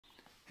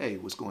Hey,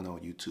 what's going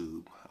on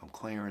YouTube? I'm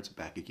Clarence,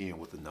 back again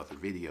with another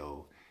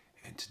video,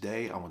 and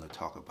today I want to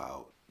talk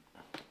about,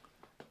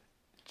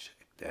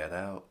 check that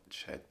out.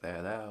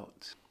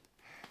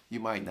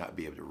 You might not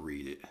be able to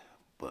read it,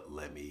 but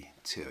let me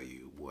tell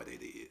you what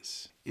it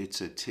is.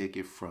 It's a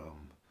ticket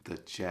from the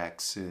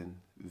Jackson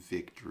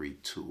Victory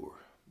Tour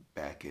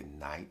back in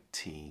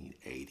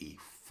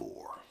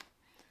 1984.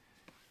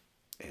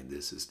 And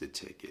this is the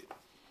ticket.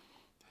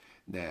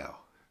 Now,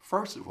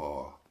 first of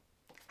all,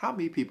 how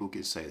many people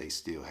can say they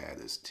still have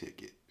this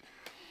ticket?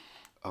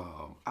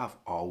 I've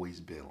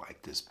always been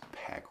like this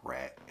pack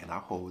rat, and I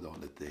hold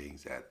on to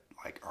things that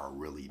are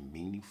really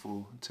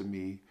meaningful to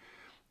me.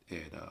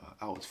 And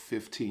I was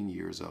 15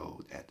 years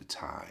old at the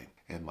time,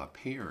 and my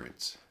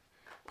parents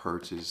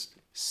purchased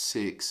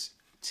 6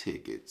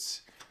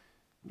 tickets.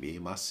 Me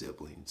and my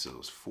siblings, so it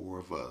was 4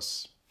 of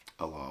us,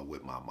 along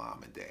with my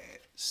mom and dad.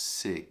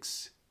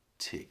 6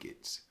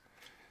 tickets.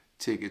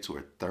 Tickets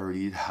were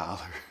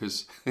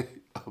 $30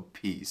 a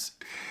piece.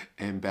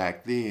 And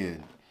back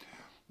then,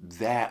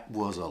 that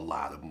was a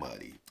lot of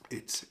money.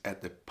 It's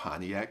at the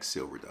Pontiac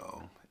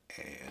Silverdome,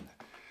 and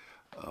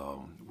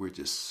we're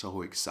just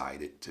so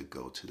excited to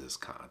go to this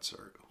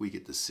concert. We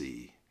get to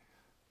see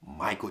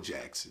Michael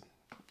Jackson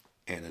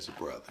and his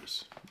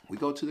brothers. We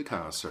go to the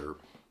concert,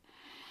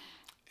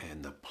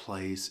 and the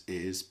place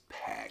is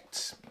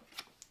packed.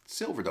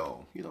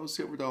 Silverdome,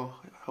 Silverdome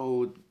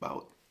hold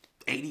about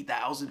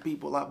 80,000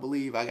 people, I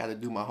believe. I got to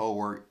do my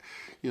homework.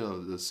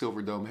 The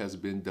Silverdome has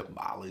been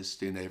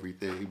demolished and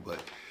everything, but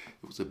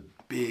it was a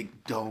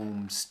big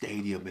dome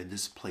stadium, and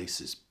this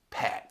place is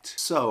packed.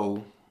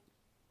 So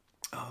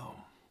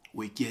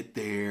we get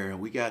there, and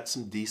we got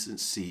some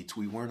decent seats.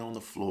 We weren't on the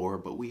floor,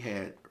 but we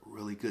had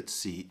really good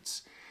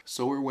seats.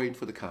 So we're waiting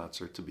for the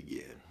concert to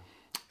begin.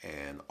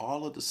 And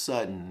all of a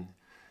sudden,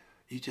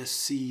 you just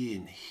see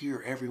and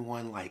hear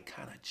everyone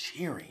kind of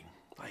cheering.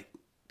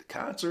 The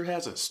concert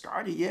hasn't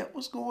started yet.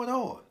 What's going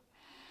on?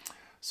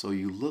 So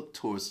you look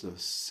towards the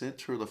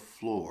center of the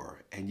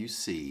floor, and you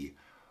see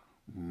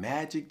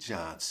Magic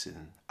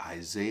Johnson,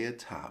 Isaiah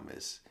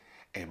Thomas,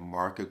 and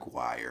Mark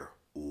Aguirre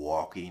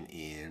walking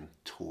in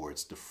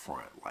towards the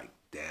front,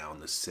 down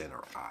the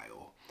center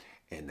aisle.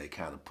 And they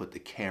kind of put the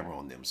camera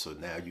on them, so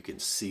now you can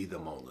see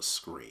them on the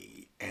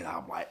screen. And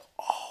I'm like,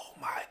 oh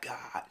my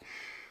God,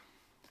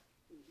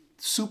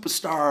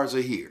 superstars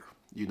are here,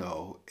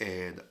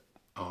 and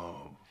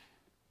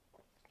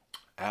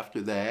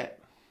after that,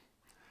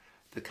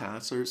 the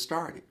concert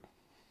started.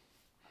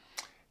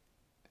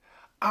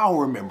 I don't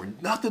remember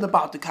nothing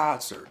about the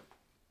concert.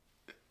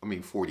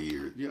 40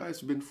 years. Yeah,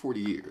 it's been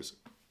 40 years.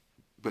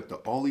 But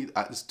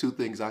there's 2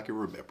 things I can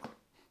remember.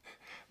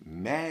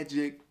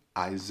 Magic,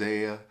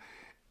 Isaiah,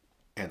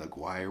 and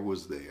Aguirre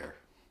was there.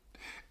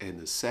 And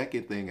the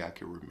second thing I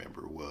can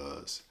remember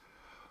was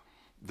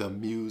the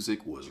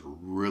music was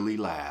really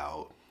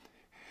loud.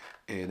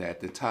 And at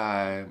the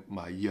time,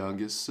 my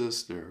youngest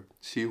sister,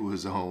 she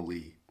was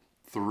only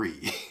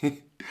 3.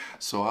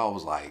 So I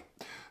was like,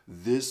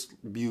 this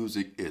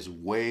music is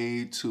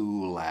way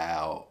too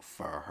loud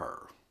for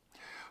her.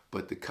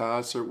 But the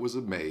concert was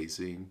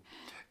amazing.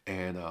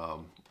 And I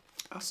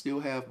still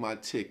have my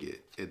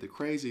ticket. And the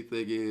crazy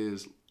thing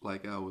is,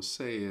 like I was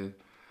saying,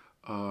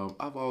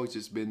 I've always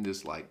just been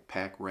this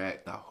pack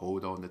rat, and I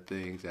hold on to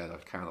things that are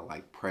kind of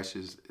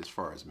precious as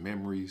far as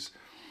memories.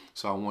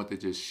 So I want to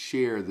just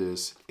share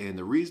this. And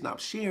the reason I'm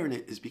sharing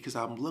it is because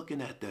I'm looking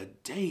at the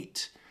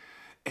date.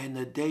 And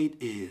the date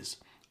is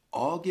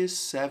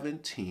August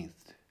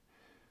 17th,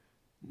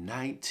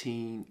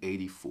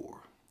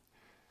 1984.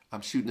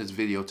 I'm shooting this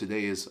video.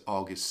 Today is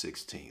August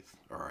 16th,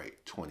 all right,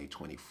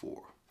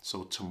 2024.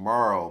 So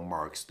tomorrow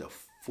marks the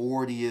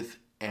 40th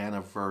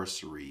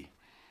anniversary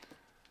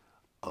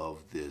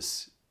of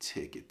this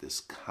ticket,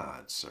 this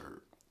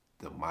concert,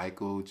 the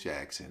Michael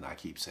Jackson, I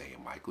keep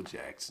saying Michael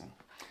Jackson,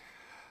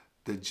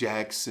 the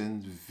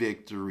Jackson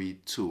Victory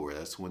Tour.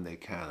 That's when they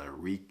kind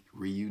of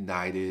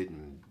reunited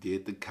and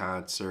did the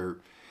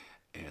concert,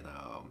 and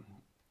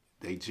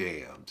they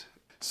jammed.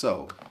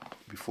 So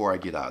before I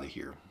get out of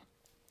here,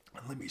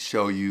 let me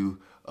show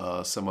you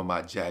some of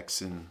my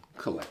Jackson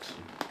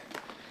collection.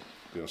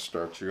 I'm gonna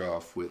start you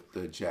off with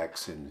the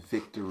Jackson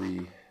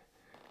Victory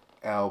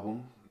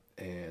album.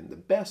 And the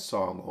best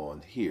song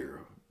on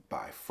here,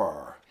 by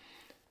far,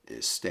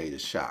 is State of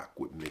Shock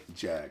with Mick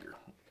Jagger.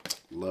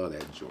 Love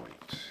that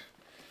joint.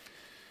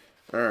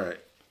 All right,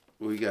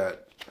 we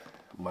got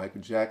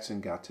Michael Jackson,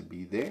 Got to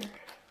Be There,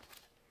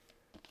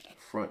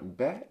 front and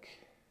back.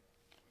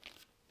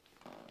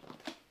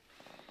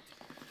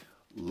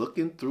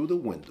 Looking Through the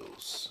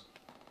Windows,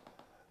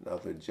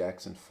 another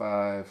Jackson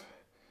 5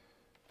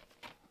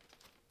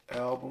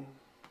 album.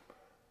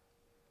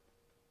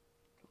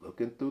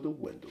 Looking Through the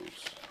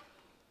Windows.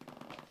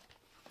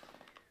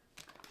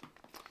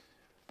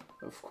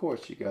 Of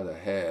course, you gotta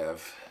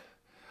have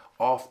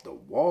Off the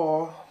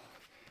Wall.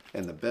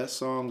 And the best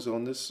songs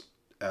on this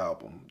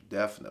album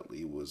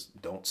definitely was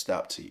Don't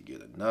Stop Till You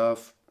Get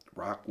Enough,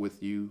 Rock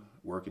With You,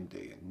 Working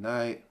Day and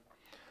Night.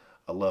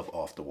 I love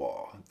Off the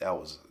Wall. That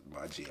was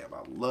my jam.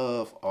 I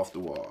love Off the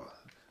Wall.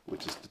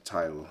 which is the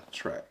title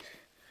track.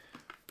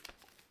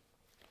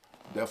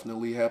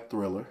 Definitely have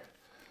Thriller.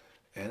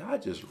 And I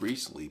just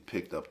recently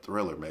picked up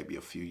Thriller maybe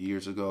a few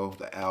years ago.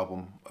 The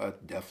album, I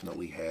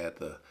definitely had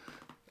the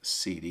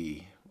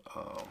CD,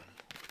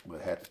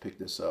 but had to pick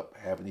this up.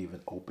 Haven't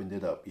even opened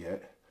it up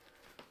yet.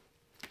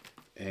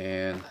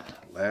 And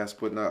last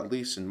but not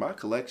least in my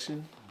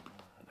collection,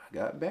 I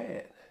got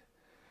Bad.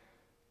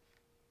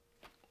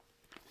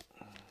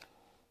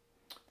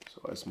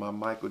 So it's my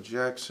Michael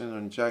Jackson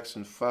and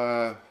Jackson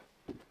 5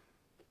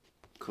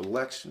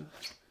 collection.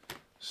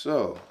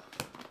 So,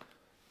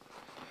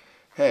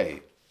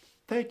 hey,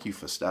 thank you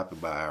for stopping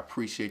by. I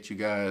appreciate you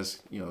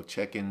guys,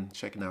 checking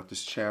out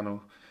this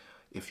channel.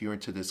 If you're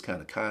into this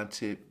kind of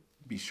content,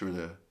 be sure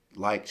to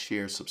like,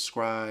 share,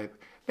 subscribe.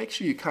 Make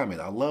sure you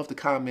comment. I love the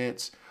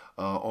comments.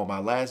 On my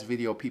last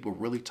video, people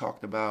really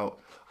talked about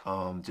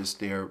just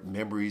their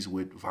memories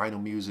with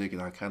vinyl music,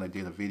 and I kind of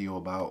did a video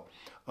about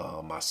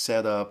my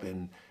setup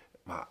and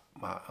my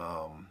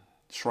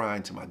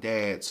shrine to my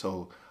dad.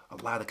 So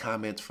a lot of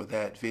comments for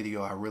that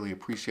video. I really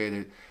appreciate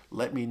it.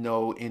 Let me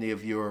know any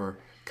of your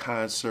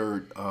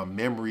concert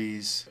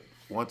memories.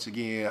 Once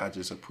again, I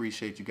just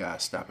appreciate you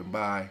guys stopping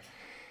by,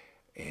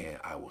 and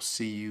I will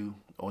see you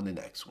on the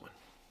next one.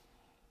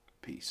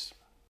 Peace.